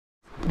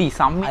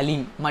எப்படி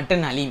Haleem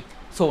mutton Haleem.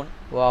 So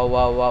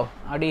வா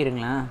அப்படியே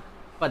இருங்களேன்.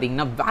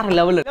 பார்த்தீங்கன்னா வேறு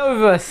லெவலில்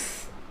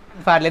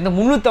ஃபேர்லேருந்து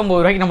 350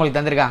 ரூபாய்க்கு நம்மளுக்கு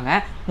தந்திருக்காங்க.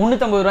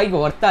 350 ரூபாய்க்கு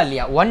ஒர்த்தா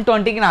இல்லையா?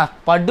 120க்கு நான்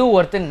படு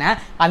ஒர்த்துன்னேன்.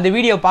 அந்த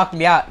வீடியோ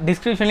பார்க்கலையா?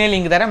 டிஸ்கிரிப்ஷன்லேயே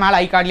லிங்க் தரேன், மேலே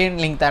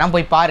ஐகார்ட்லேயும் லிங்க் தரேன்,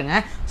 போய்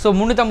பாருங்கள். ஸோ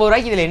 350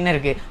 ரூபாய்க்கு இதில் என்ன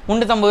இருக்குது?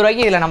 350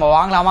 ரூபாய்க்கு இதில் நம்ம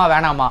வாங்கலாமா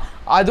வேணாமா?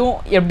 அதுவும்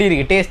எப்படி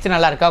இருக்குது, டேஸ்ட்டு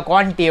நல்லா இருக்கா,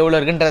 குவான்டிட்டி எவ்வளோ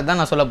இருக்குன்றது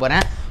தான் நான் சொல்ல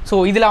போகிறேன். ஸோ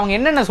இதில் அவங்க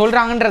என்னென்ன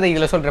சொல்கிறாங்கன்றதை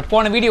இதில் சொல்கிறேன்.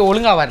 போன வீடியோ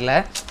ஒழுங்காக வரல,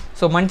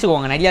 ஸோ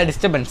மன்னிச்சுக்கோங்க, நிறையா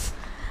டிஸ்டர்பன்ஸ்.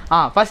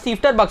 ஃபஸ்ட்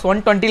இஃப்டார் பாக்ஸ்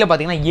 120ல்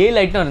பார்த்தீங்கன்னா 7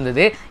 ஐட்டம்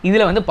இருந்தது.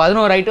 இதில் வந்து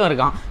 11 ஐட்டம்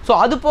இருக்கான். ஸோ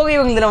அது போக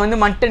இவங்க இதில் வந்து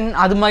மட்டன்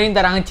அது மாதிரியும்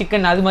தராங்க,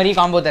 சிக்கன் அது மாதிரியும்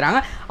காம்போ தராங்க.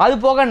 அது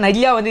போக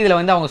நிறையா வந்து இதில்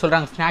வந்து அவங்க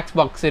சொல்கிறாங்க ஸ்நாக்ஸ்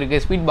பாக்ஸ்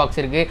இருக்குது, ஸ்வீட்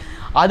பாக்ஸ் இருக்குது.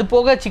 அது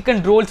போக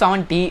சிக்கன் ரோல்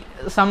 70,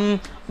 சம்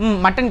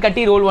மட்டன்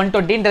கட்டி ரோல்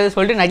 120ன்றது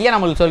சொல்லிட்டு நிறையா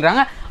நம்மளுக்கு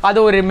சொல்கிறாங்க. அது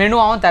ஒரு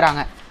மெனுவாகவும்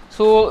தராங்க.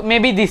 ஸோ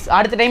மேபி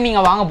அடுத்த டைம்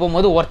நீங்கள் வாங்க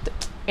போகும்போது ஒர்த்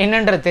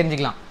என்னன்றது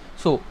தெரிஞ்சுக்கலாம்.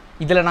 ஸோ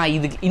இதில் நான்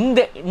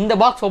இந்த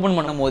பாக்ஸ் ஓப்பன்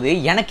பண்ணும்போது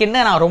எனக்கு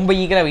என்ன நான் ரொம்ப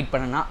ஈகராக வெயிட்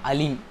பண்ணேன்னா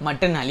ஹலீம்,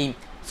 மட்டன் ஹலீம்.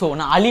 ஸோ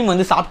நான் ஹலீம்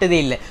வந்து சாப்பிட்டதே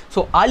இல்லை. ஸோ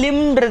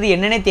ஹலீம்ன்றது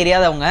என்னன்னே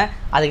தெரியாதவங்க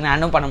அதுக்கு நான்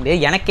என்ன பண்ண முடியாது,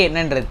 எனக்கு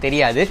என்னன்றது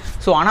தெரியாது.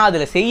 ஸோ ஆனால்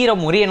அதில் செய்கிற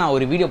முறையை நான்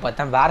ஒரு வீடியோ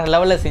பார்த்தேன், வேறு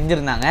லெவலில்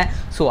செஞ்சுருந்தாங்க.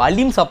 ஸோ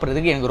ஹலீம்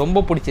சாப்பிட்றதுக்கு எனக்கு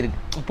ரொம்ப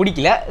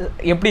பிடிக்கல,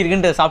 எப்படி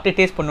இருக்குன்றதை சாப்பிட்டு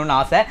டேஸ்ட் பண்ணணுன்னு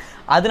ஆசை.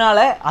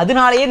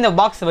 அதனாலேயே இந்த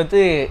பாக்ஸ்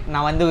வந்து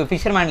நான் வந்து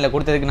ஃபிஷர்மேனில்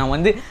கொடுத்ததுக்கு நான்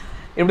வந்து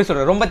எப்படி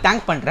சொல்கிறேன், ரொம்ப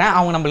தேங்க்ஸ் பண்ணுறேன்.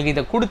 அவங்க நம்மளுக்கு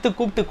இதை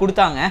கூப்பிட்டு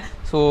கொடுத்தாங்க.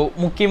 ஸோ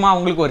முக்கியமாக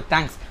அவங்களுக்கு ஒரு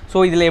தேங்க்ஸ். ஸோ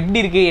இதில் எப்படி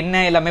இருக்குது என்ன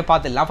எல்லாமே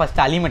பார்த்துடலாம்.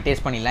 ஃபஸ்ட்டு ஹலீமை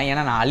டேஸ்ட் பண்ணிடலாம்,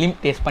 ஏன்னா நான் ஹலீம்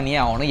டேஸ்ட் பண்ணியே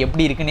ஆகணும்,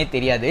 எப்படி இருக்குன்னே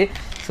தெரியாது.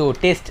 ஸோ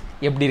டேஸ்ட்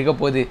எப்படி இருக்க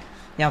போகுது.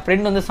 என்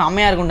ஃப்ரெண்ட் வந்து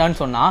செம்மையாக இருக்குண்டான்னு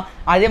சொன்னால்,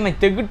 அதே மாதிரி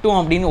தெகுட்டும்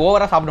அப்படின்னு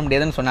ஓவராக சாப்பிட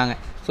முடியாதுன்னு சொன்னாங்க.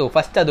 ஸோ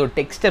ஃபஸ்ட்டு அதோட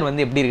டெக்ஸ்டர்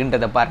வந்து எப்படி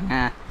இருக்குன்றதை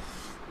பாருங்கள்.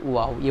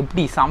 வா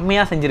எப்படி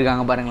செம்மையாக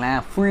செஞ்சுருக்காங்க பாருங்களேன்.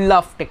 ஃபுல்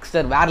ஆஃப்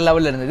டெக்ஸ்டர் வேறு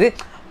லெவலில் இருந்தது.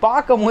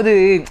 பார்க்கும்போது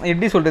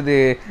எப்படி சொல்கிறது,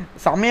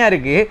 செம்மையாக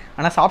இருக்குது.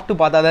 ஆனால் சாப்பிட்டு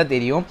பார்த்தா தான்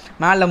தெரியும்.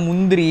 மேலே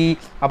முந்திரி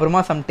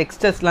அப்புறமா சம்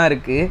டெக்ஸ்டர்ஸ்லாம்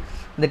இருக்குது.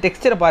 இந்த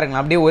டெக்ஸ்டரை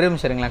பாருங்களேன், அப்படியே ஒரே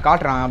நிமிஷம் இருங்களேன்,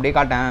 காட்டுறாங்க, அப்படியே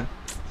காட்டேன்.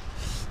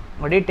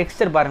 அப்படியே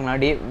டெக்ஸ்டர் பாருங்களேன்,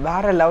 அப்படியே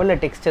வேறு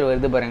லெவலில் டெக்ஸ்டர்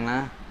வருது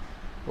பாருங்களேன்.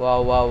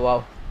 வா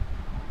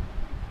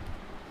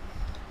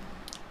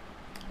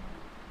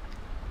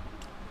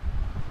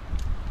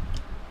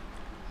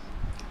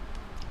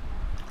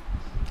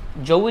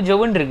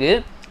ஜவுன்னு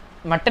இருக்குது.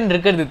 மட்டன்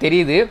இருக்கிறது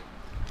தெரியுது.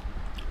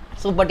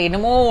 ஸோ பட்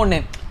என்னமோ ஒன்று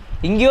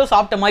எங்கேயோ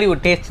சாப்பிட்ட மாதிரி ஒரு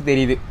டேஸ்ட்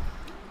தெரியுது.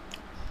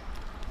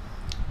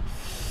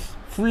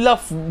 ஃபுல்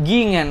ஆஃப்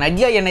கீங்க,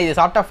 நிறையா எண்ணெய். இது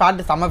சாப்பிட்டா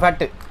ஃபேட்டு, செம்ம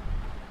ஃபேட்டு.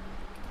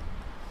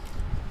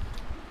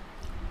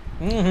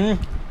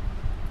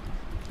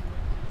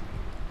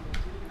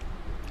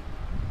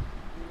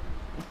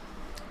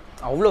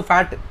 அவ்வளோ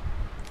ஃபேட்டு,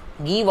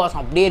 கீ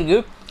வாசம் அப்படியே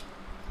இருக்குது.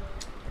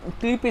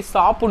 திருப்பி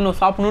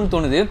சாப்பிட்ணுன்னு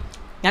தோணுது.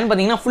 ஏன்னு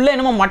பார்த்தீங்கன்னா ஃபுல்லாக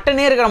என்னமோ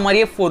மட்டனே இருக்கிற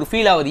மாதிரியே ஒரு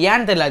ஃபீல் ஆகுது.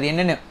 ஏன்னு தெரியல அது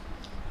என்னென்னு.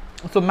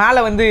 ஸோ மேலே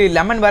வந்து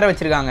லெமன் வேறு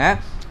வச்சுருக்காங்க.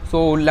 ஸோ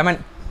லெமன்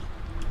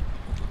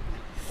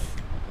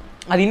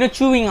அது இன்னும்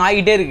சூவிங்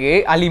ஆகிட்டே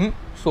இருக்குது ஹலீம்.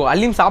 ஸோ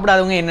ஹலீம்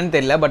சாப்பிடாதவங்க என்னென்னு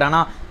தெரியல, பட்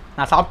ஆனால்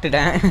நான்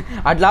சாப்பிட்டுட்டேன்.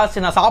 அட்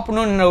லாஸ்ட் நான்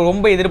சாப்பிட்ணுன்னு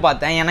ரொம்ப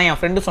எதிர்பார்த்தேன், ஏன்னா என்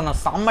ஃப்ரெண்டு சொன்ன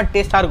செம்ம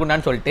டேஸ்ட்டாக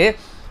இருக்குண்டான்னு சொல்லிட்டு.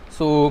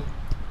 ஸோ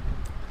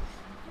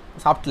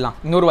சாப்பிட்லாம்.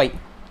 இன்னொரு வாய்.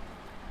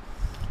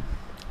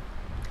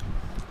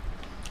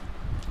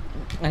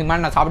 அதுக்கு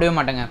மேலே நான் சாப்பிடவே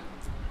மாட்டேங்க.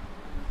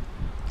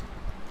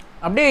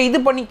 அப்படியே இது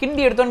பண்ணி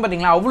கிண்டி எடுத்தோன்னு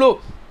பார்த்தீங்களா, அவ்வளோ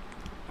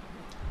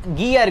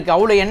கீயாக இருக்குது,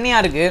 அவ்வளோ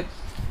எண்ணெயாக இருக்குது,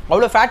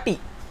 அவ்வளோ ஃபேட்டி.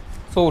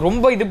 ஸோ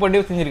ரொம்ப இது பண்ணி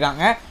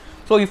செஞ்சுருக்காங்க.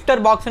 ஸோ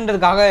இஃப்டார்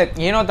பாக்ஸுன்றதுக்காக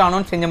ஏனோ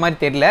தானோன்னு செஞ்ச மாதிரி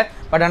தெரியல,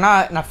 பட்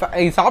ஆனால் நான்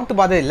இது சாப்பிட்டு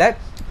பார்த்தது இல்லை.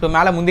 ஸோ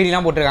மேலே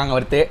முந்திரிலாம் போட்டிருக்காங்க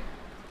வறுத்து.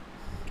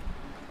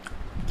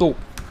 ஸோ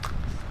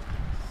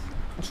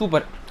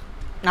சூப்பர்,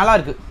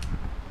 நல்லாயிருக்கு.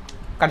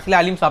 கடைசியில்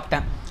ஹலீம்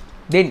சாப்பிட்டேன்.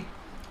 தென்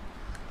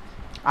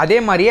அதே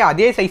மாதிரியே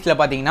அதே சைஸில்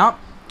பார்த்தீங்கன்னா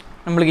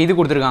நம்மளுக்கு இது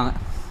கொடுத்துருக்காங்க.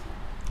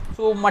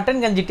 ஸோ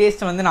மட்டன் கஞ்சி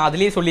டேஸ்ட் வந்து நான்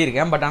அதிலே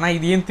சொல்லியிருக்கேன், பட் ஆனால்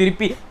இதையும்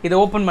திருப்பி இதை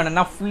ஓப்பன்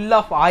பண்ணேன்னா ஃபுல்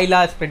ஆஃப்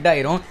ஆயிலாக ஸ்ப்ரெட்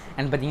ஆயிரும்.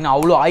 அண்ட் பார்த்தீங்கன்னா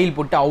அவ்வளோ ஆயில்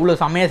போட்டு அவ்வளோ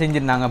செம்மையாக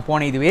செஞ்சுருந்தாங்க.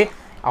 போன இதுவே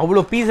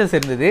அவ்வளோ பீசஸ்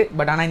இருந்தது,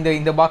 பட் ஆனால்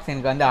இந்த பாக்ஸ்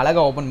எனக்கு வந்து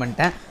அழகாக ஓப்பன்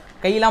பண்ணிட்டேன்.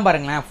 கையெல்லாம்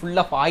பாருங்களேன், ஃபுல்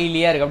ஆஃப்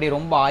ஆயிலியாக இருக்குது, அப்படியே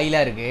ரொம்ப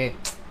ஆயிலாக இருக்குது.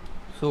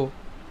 ஸோ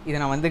இதை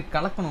நான் வந்து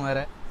கலக்கணும்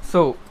வேறு.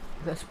 ஸோ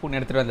ஸ்பூன்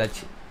எடுத்துகிட்டு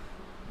வந்தாச்சு.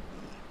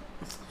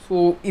 ஸோ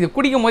இது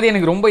குடிக்கும் போது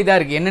எனக்கு ரொம்ப இதாக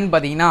இருக்குது. என்னென்னு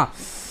பார்த்தீங்கன்னா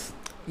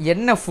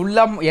எண்ணெய்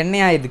ஃபுல்லாக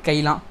எண்ணெயாக இது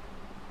கையெல்லாம்.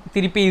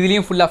 திருப்பி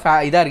இதுலேயும் ஃபுல்லாக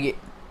இதாக இருக்குது.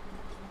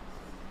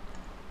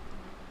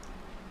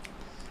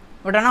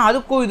 பட் ஆனால்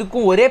அதுக்கும்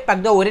இதுக்கும் ஒரே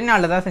பேக் தான், ஒரே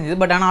நாளில் தான் செஞ்சது.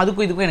 பட் ஆனால்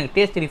அதுக்கும் இதுக்கும் எனக்கு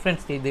டேஸ்ட்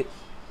டிஃப்ரென்ஸ் தெரியுது.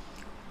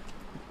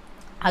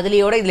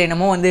 அதுலேயோட இதில்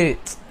என்னமோ வந்து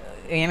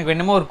எனக்கு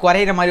என்னமோ ஒரு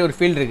குறையிற மாதிரி ஒரு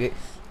ஃபீல் இருக்குது,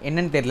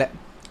 என்னன்னு தெரில.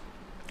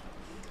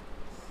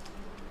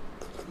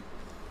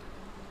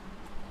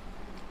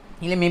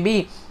 இல்லை மேபி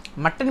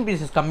மட்டன்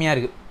பீசஸ் கம்மியாக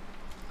இருக்குது.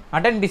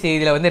 மட்டன் பீஸ்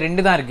இதில் வந்து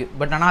 2 தான் இருக்குது,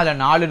 பட் ஆனால்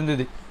அதில் 4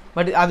 இருந்தது.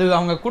 பட் அது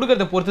அவங்க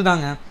கொடுக்குறத பொறுத்து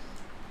தாங்க.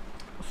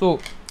 ஸோ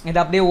இதை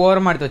அப்படியே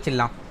ஓரமாக எடுத்து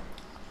வச்சிடலாம்.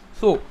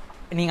 ஸோ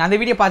நீங்கள் அந்த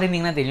வீடியோ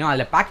பார்த்துருந்தீங்கன்னா தெரியும்,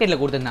 அதில் பேக்கெட்டில்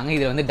கொடுத்துருந்தாங்க.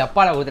 இதில் வந்து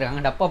டப்பாவில்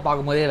கொடுத்துருக்காங்க. டப்பா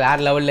பார்க்கும்போது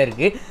வேறு லெவலில்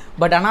இருக்குது.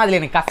 பட் ஆனால் அதில்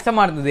எனக்கு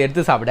கஷ்டமாக இருந்தது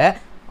எடுத்து சாப்பிட.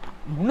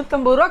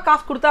 350 ரூபா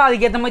காசு கொடுத்தா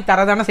அதுக்கேற்ற மாதிரி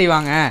தரதானே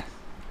செய்வாங்க.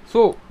 ஸோ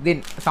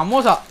தென்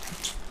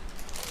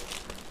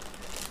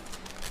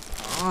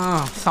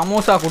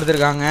சமோசா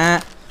கொடுத்துருக்காங்க.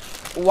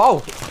 வாவ்,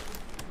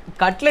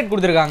 கட்லெட்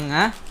கொடுத்துருக்காங்க.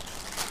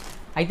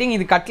 ஐ திங்க்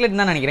இது கட்லெட்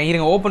தான் நினைக்கிறேன்.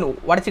 இருங்க ஓப்பன்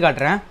உடச்சி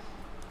காட்டுறேன்.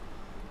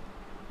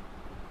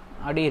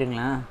 அப்படியே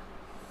இருங்களேன்.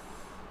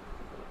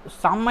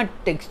 செம்ம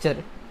டெக்ஸ்டர்.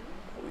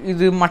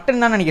 இது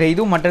மட்டன் தான் நினைக்கிறேன்.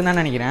 இதுவும் மட்டன்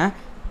தான் நினைக்கிறேன்.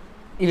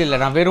 இல்லை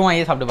நான் வெறும்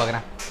வாயே சாப்பிட்டு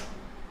பார்க்குறேன்.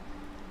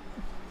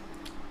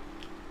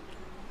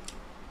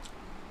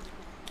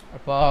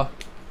 அப்போ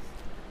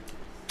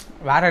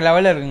வேறு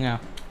லெவலில் இருக்குங்க.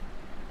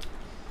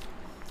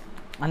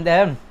 அந்த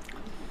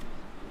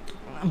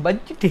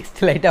பஜ்ஜி டேஸ்ட்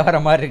லைட்டாக வர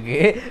மாதிரி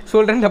இருக்குது.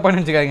 சொல்கிறேன் தப்பான்னு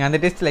வச்சுக்காதீங்க. அந்த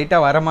டேஸ்ட்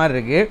லைட்டாக வர மாதிரி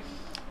இருக்குது.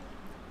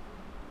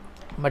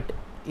 பட்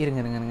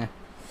இருங்க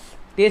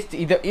டேஸ்ட்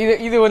இது இது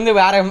இது வந்து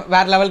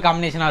வேறு லெவல்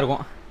காம்பினேஷனாக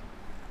இருக்கும்.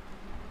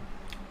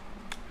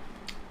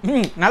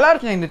 நல்லா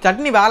இருக்குங்க. இந்த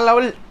சட்னி வேறு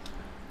லெவல்.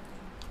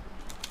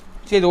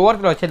 சரி, இது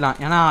ஓரத்தில் வச்சிடலாம்.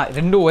 ஏன்னா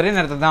ரெண்டும் ஒரே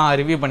நேரத்தில் தான்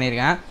ரிவ்யூ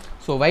பண்ணியிருக்கேன்.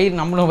 ஸோ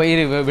நம்மளும்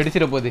வயிறு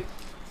வெடிச்சிட போகுது.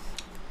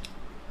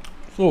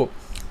 ஸோ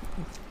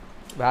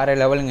வேறு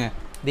லெவலுங்க.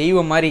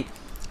 தெய்வம் மாதிரி.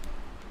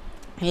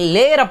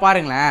 லேயரை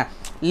பாருங்களேன்.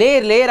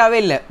 லேயராகவே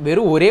இல்லை,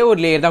 வெறும் ஒரே ஒரு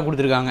லேயர் தான்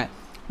கொடுத்துருக்காங்க.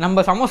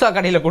 நம்ம சமோசா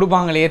கடையில்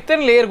கொடுப்பாங்களே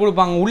எத்தனை லேயர்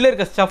கொடுப்பாங்க. உள்ளே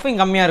இருக்க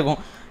ஸ்டஃபிங் கம்மியாக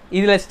இருக்கும்.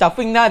 இதில்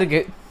ஸ்டஃபிங் தான்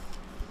இருக்குது.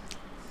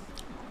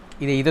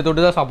 இதை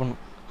தொட்டு தான்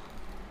சாப்பிடணும்.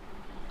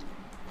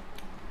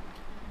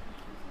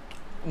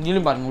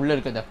 இதிலும் பாருங்கள் உள்ளே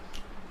இருக்கிறத.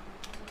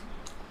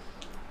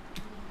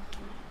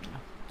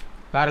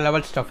 வேறு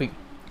லெவல் ஸ்டஃபிங்.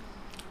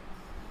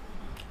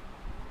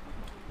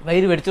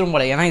 வயிறு வெடிச்சிடும்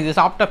போல. ஏன்னா இது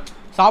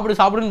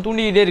சாப்பிடுன்னு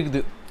தூண்டிக்கிட்டே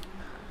இருக்குது.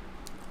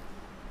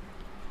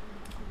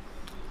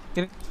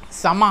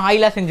 செம்ம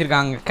ஆயிலாக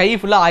செஞ்சுருக்காங்க. கை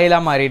ஃபுல்லாக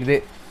ஆயிலாக மாறிடுது.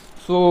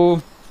 ஸோ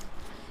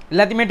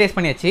எல்லாத்தையுமே டேஸ்ட்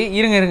பண்ணியாச்சு.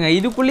 இருங்க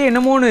இதுக்குள்ளேயே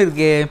என்னமோ ஒன்று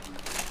இருக்குது.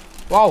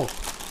 வாவ்,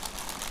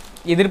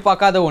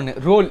 எதிர்பார்க்காத ஒன்று.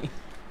 ரோல்.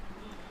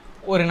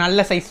 ஒரு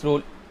நல்ல சைஸ்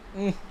ரோல்.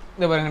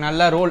 இந்த பாருங்க,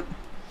 நல்ல ரோல்.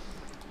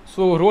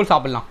 ஸோ ரோல்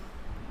சாப்பிட்லாம்.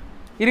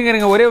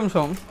 இருங்க ஒரே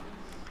நிமிஷம்.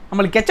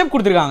 நம்மளுக்கு கெச்சப்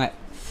கொடுத்துருக்காங்க.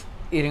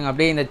 இருங்க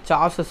அப்படியே இந்த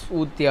சாஸஸ்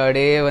ஊற்றி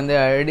அப்படியே வந்து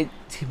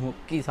அடித்து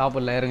முக்கி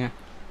சாப்பிட்ல. இருங்க.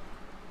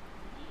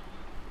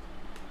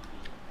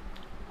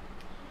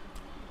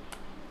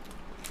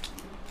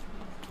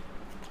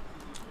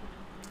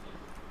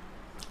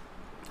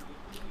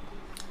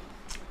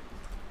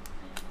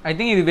 ஐ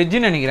திங்க் இது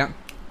வெஜ்ஜுன்னு நினைக்கிறேன்.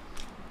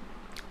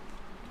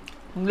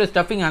 உள்ள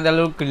ஸ்டஃபிங் அந்த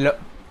அளவுக்கு இல்லை.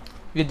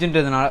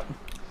 வெஜ்ஜுன்றதுனால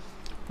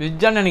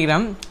வெஜ்ஜான்னு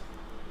நினைக்கிறேன்.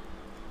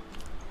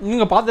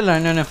 நீங்கள் பார்த்துடலாம்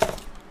என்னென்ன.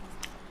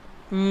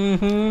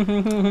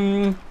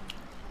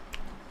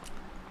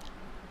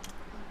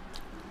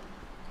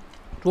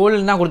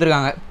 ரோல் தான்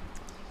கொடுத்துருக்காங்க.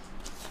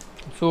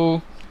 ஸோ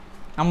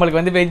நம்மளுக்கு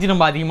வந்து வெஜ்ஜு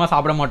நம்ம அதிகமாக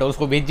சாப்பிட மாட்டோம்.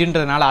 ஸோ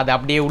வெஜ்ஜுன்றதுனால அதை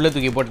அப்படியே உள்ளே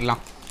தூக்கி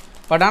போட்டுடலாம்.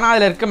 பட் ஆனால்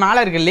அதில்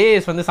மேலே இருக்க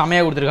லேயர்ஸ் வந்து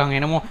செமையாக கொடுத்துருக்காங்க.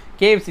 என்னமோ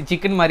கேஎஃப்சி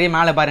சிக்கன் மாதிரியே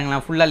மேலே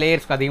பாருங்களேன், ஃபுல்லாக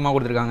லேயர்ஸ்க்கு அதிகமாக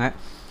கொடுத்துருக்காங்க.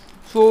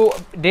 ஸோ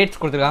டேட்ஸ்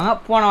கொடுத்துருக்காங்க.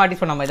 போன வாட்டி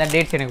சொன்ன மாதிரி தான்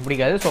டேட்ஸ் எனக்கு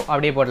பிடிக்காது. ஸோ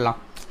அப்படியே போடலாம்.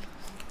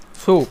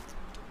 ஸோ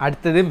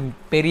அடுத்தது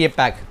பெரிய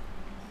பேக்.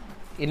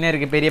 என்ன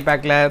இருக்குது பெரிய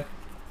பேக்கில்?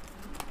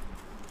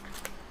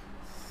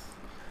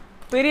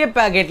 பெரிய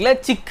பேக்கெட்டில்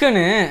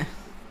சிக்கனு.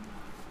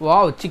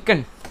 Wow,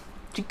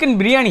 chicken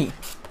biryani.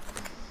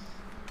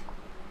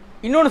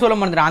 இன்னொன்று சொல்ல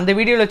மாட்டேன். அந்த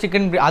வீடியோவிலும்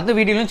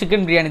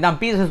சிக்கன் பிரியாணி தான்.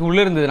 பீசஸ்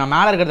உள்ளே இருந்தது. நான்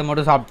மேலே இருக்கிறத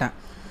மட்டும் சாப்பிட்டேன்.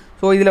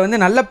 ஸோ இதில் வந்து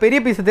நல்ல பெரிய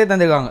பீஸத்தே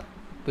தந்துருக்காங்க.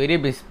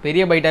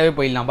 பெரிய பைட்டாகவே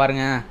போயிடலாம்.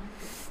 பாருங்கள்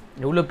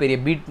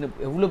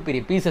எவ்வளோ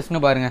பெரிய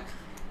பீசஸ்னு பாருங்கள்.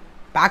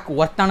 பேக்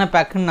ஒர்த்தான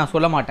பேக்குன்னு நான்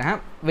சொல்ல மாட்டேன்.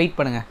 வெயிட்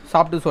பண்ணுங்கள்,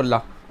 சாப்பிட்டு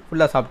சொல்லலாம்.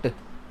 ஃபுல்லாக சாப்பிட்டு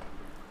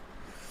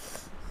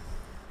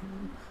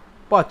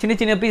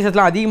சின்ன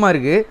பீசஸ்லாம் அதிகமாக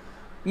இருக்குது.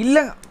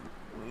 இல்லை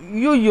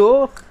ஐயோ,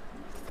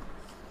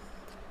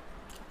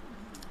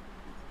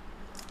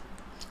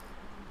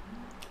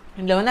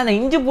 இதில் வந்து அந்த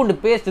இஞ்சி பூண்டு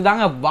பேஸ்ட்டு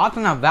தாங்க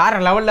வாசனை வேறு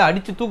லெவலில்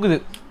அடித்து தூக்குது.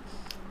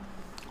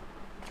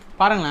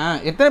 பாருங்களேன்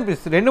எத்தனை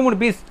பீஸ், 2-3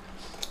 பீஸ்.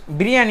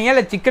 பிரியாணியா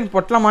இல்லை சிக்கன்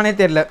பொட்டலமானே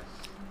தெரில,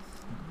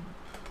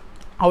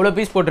 அவ்வளோ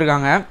பீஸ்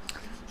போட்டிருக்காங்க.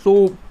 ஸோ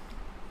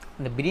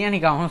இந்த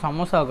பிரியாணிக்காகவும்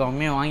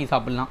சமோசாவுக்காகவுமே வாங்கி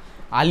சாப்பிட்லாம்.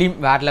 ஹலீம்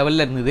வேறு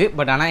லெவலில் இருந்தது.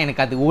 பட் ஆனால்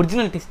எனக்கு அது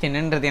ஒரிஜினல் டேஸ்ட்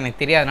என்னன்றது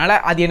எனக்கு தெரியாதனால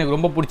அது எனக்கு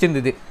ரொம்ப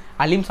பிடிச்சிருந்தது.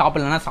 ஹலீம்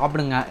சாப்பிட்லன்னா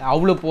சாப்பிடுங்க.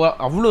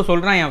 அவ்வளோ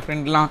சொல்கிறேன். என்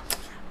ஃப்ரெண்ட்லாம்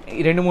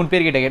 2-3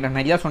 பேர்கிட்ட கேட்டேன்,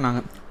 நிறையா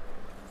சொன்னாங்க.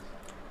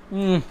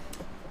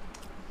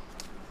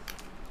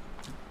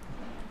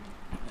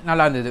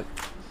 நல்லா இருந்தது.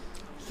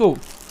 ஸோ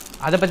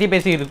அதை பற்றி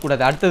பேசி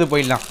இருக்கக்கூடாது, அடுத்தது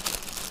போயிடலாம்.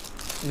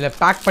 இதில்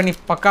பேக் பண்ணி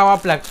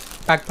பக்காவாக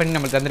பேக் பண்ணி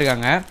நம்மளுக்கு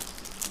தந்துருக்காங்க.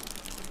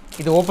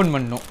 இது ஓப்பன்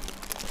பண்ணணும்.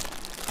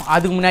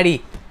 அதுக்கு முன்னாடி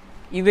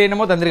இது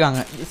என்னமோ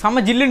தந்துருக்காங்க,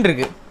 செம்ம ஜில்லுன்னு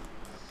இருக்குது.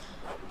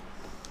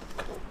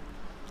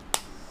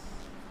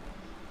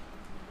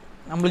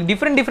 நம்மளுக்கு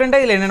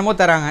டிஃப்ரெண்ட்டாக இதில் என்னென்னமோ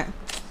தராங்க.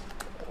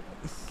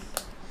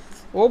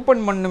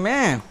 ஓப்பன் பண்ணுமே.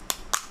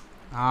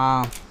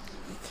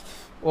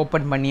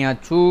 ஓப்பன்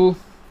பண்ணியாச்சு.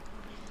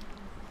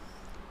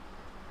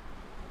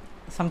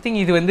 சம்திங்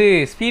இது வந்து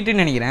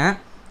ஸ்வீட்டுன்னு நினைக்கிறேன்.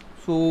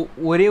 ஸோ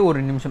ஒரே ஒரு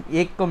நிமிஷம்,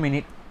 1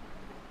 மினிட்.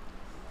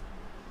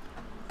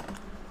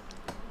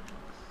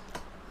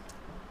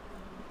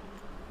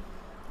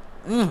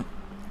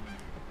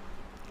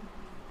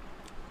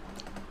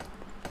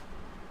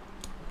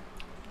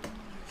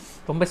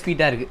 ரொம்ப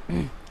ஸ்வீட்டாக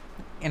இருக்குது.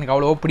 எனக்கு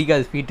அவ்வளோவா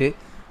பிடிக்காது ஸ்வீட்டு.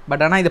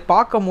 பட் ஆனால் இதை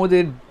பார்க்கும் போது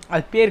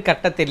அது பேர்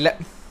கரெக்டாக தெரியல.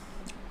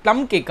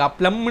 ப்ளம் கேக்கா,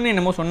 ப்ளம்னு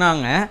என்னமோ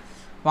சொன்னாங்க.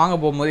 வாங்க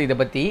போகும்போது இதை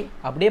பற்றி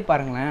அப்படியே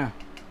பாருங்களேன்.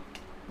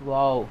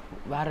 வாவ்,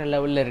 வேறு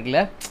லெவலில்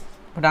இருக்குல்ல.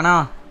 பட்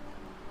ஆனால்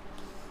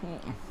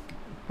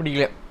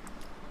பிடிக்கல,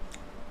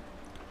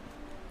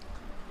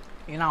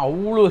 ஏன்னா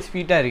அவ்வளோ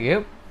ஸ்வீட்டாக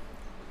இருக்குது.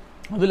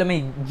 அதுவும்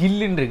இல்லாமல்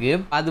ஜில்லுன்னு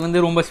இருக்குது. அது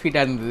வந்து ரொம்ப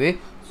ஸ்வீட்டாக இருந்தது.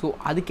 ஸோ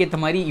அதுக்கேற்ற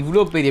மாதிரி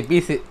இவ்வளோ பெரிய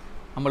பீஸு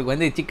நம்மளுக்கு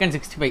வந்து சிக்கன்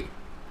 65.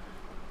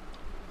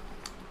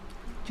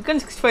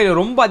 சிக்கன் 65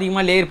 ரொம்ப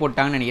அதிகமாக லேயர்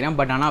போட்டாங்கன்னு நினைக்கிறேன்.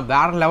 பட் ஆனால்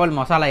வேறு லெவல்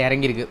மசாலா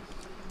இறங்கியிருக்கு.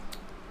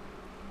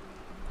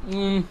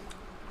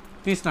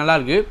 பீஸ்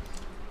நல்லாயிருக்கு,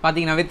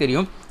 பார்த்தீங்கன்னாவே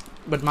தெரியும்.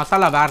 பட்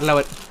மசாலா வேறு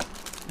லெவல்.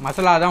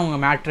 மசாலா தான்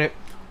உங்கள் மேட்ரு.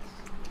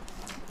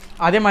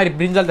 அதே மாதிரி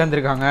பிரிஞ்சால்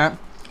தந்துருக்காங்க.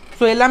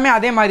 ஸோ எல்லாமே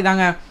அதே மாதிரி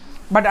தாங்க.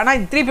 பட்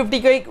ஆனால்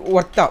 350க்கு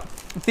ஒர்த்தா,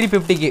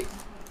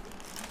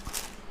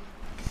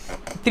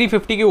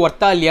 350க்கு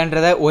ஒர்த்தா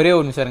இல்லையான்றதை ஒரே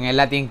ஒரு நிமிஷம் இருங்க,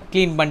 எல்லாத்தையும்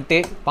க்ளீன் பண்ணிட்டு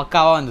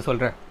பக்காவாக வந்து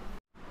சொல்கிறேன்.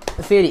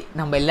 சரி,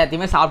 நம்ம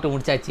எல்லாத்தையுமே சாப்பிட்டு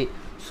முடிச்சாச்சு.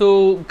 ஸோ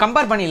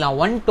கம்பேர் பண்ணிடலாம்,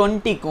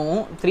 120க்கும்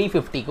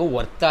 350க்கும்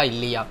ஒர்த்தா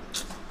இல்லையா.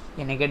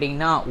 என்ன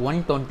கேட்டிங்கன்னா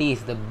 120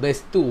 இஸ் த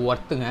பெஸ்ட்டு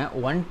ஒர்த்துங்க.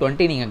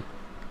 120 நீங்கள்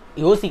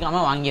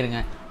யோசிக்காமல் வாங்கிடுங்க.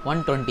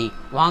 120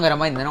 வாங்குற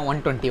மாதிரி இருந்ததுன்னா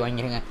 120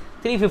 வாங்கிடுங்க.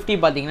 350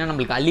 பார்த்தீங்கன்னா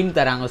நம்மளுக்கு ஹலீம்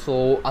தராங்க. ஸோ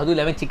அதுவும்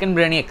இல்லாமல் சிக்கன்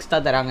பிரியாணி எக்ஸ்ட்ரா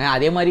தராங்க.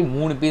 அதே மாதிரி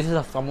 3 பீசஸ்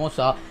ஆஃப்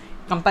சமோசா.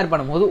 கம்பேர்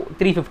பண்ணும்போது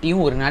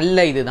 350யும் ஒரு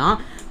நல்ல இது தான்,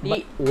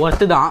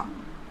 ஒர்த்து தான்.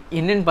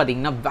 என்னென்னு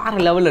பார்த்தீங்கன்னா வேறு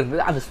லெவலில்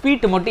இருந்தது. அந்த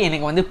ஸ்வீட்டு மட்டும்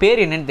எனக்கு வந்து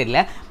பேர் என்னென்னு தெரியல.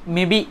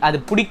 மேபி அது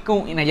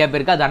பிடிக்கும் நிறையா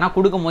பேருக்கு. அது ஆனால்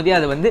கொடுக்கும் போதே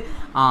அது வந்து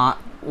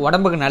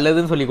உடம்புக்கு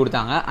நல்லதுன்னு சொல்லி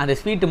கொடுத்தாங்க. அந்த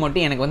ஸ்வீட்டு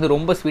மட்டும் எனக்கு வந்து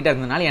ரொம்ப ஸ்வீட்டாக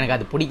இருந்ததுனால எனக்கு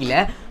அது பிடிக்கல.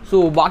 ஸோ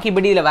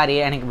பாக்கிப்படி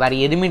இதில் எனக்கு வேறு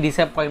எதுவுமே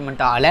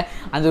டிசப்பாயின்மெண்ட் ஆகலை.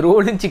 அந்த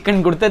ரோலும்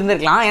சிக்கன்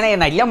கொடுத்துருந்துருக்கலாம், ஏன்னா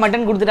நிறையா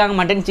மட்டன் கொடுத்துட்டாங்க,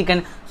 மட்டன்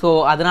சிக்கன். ஸோ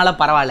அதனால்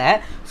பரவாயில்ல.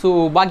 ஸோ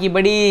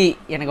பாக்கிப்படி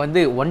எனக்கு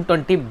வந்து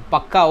 120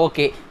 பக்கா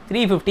ஓகே,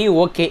 350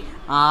 ஓகே,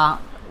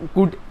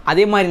 குட்.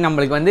 அதே மாதிரி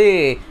நம்மளுக்கு வந்து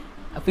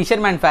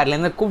ஃபிஷர்மேன்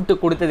ஃபேர்லேருந்து கூப்பிட்டு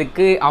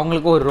கொடுத்ததுக்கு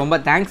அவங்களுக்கும் ஒரு ரொம்ப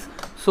தேங்க்ஸ்.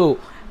 ஸோ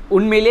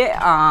உண்மையிலே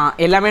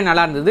எல்லாமே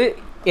நல்லா இருந்தது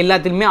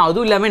எல்லாத்துலேயுமே.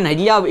 அதுவும் இல்லாமல்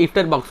நிறையா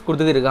இஃப்டர் பாக்ஸ்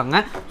கொடுத்துருக்காங்க.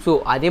 ஸோ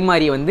அதே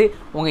மாதிரி வந்து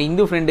உங்கள்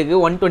இந்து ஃப்ரெண்டுக்கு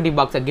 120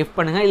 பாக்ஸை கிஃப்ட்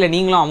பண்ணுங்கள், இல்லை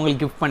நீங்களும்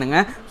அவங்களுக்கு கிஃப்ட்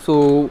பண்ணுங்கள். ஸோ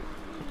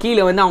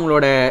கீழே வந்து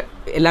அவங்களோட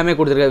எல்லாமே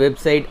கொடுத்துருக்க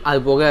வெப்சைட், அது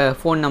போக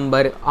ஃபோன்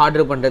நம்பர்,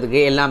 ஆர்டர்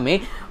பண்ணுறதுக்கு எல்லாமே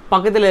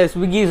பக்கத்தில்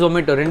ஸ்விக்கி,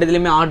 ஜொமேட்டோ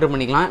ரெண்டுத்துலேயுமே ஆர்டர்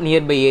பண்ணிக்கலாம்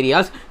நியர்பை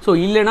ஏரியாஸ். ஸோ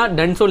இல்லைனா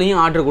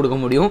டன்சோலையும் ஆர்டர் கொடுக்க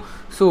முடியும்.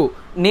 ஸோ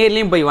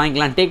நேர்லேயும் போய்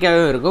வாங்கிக்கலாம்,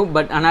 டேக்காகவே இருக்கும்.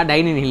 பட் ஆனால்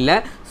டைனிங் இல்லை.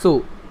 ஸோ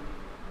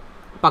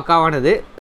பக்காவானது.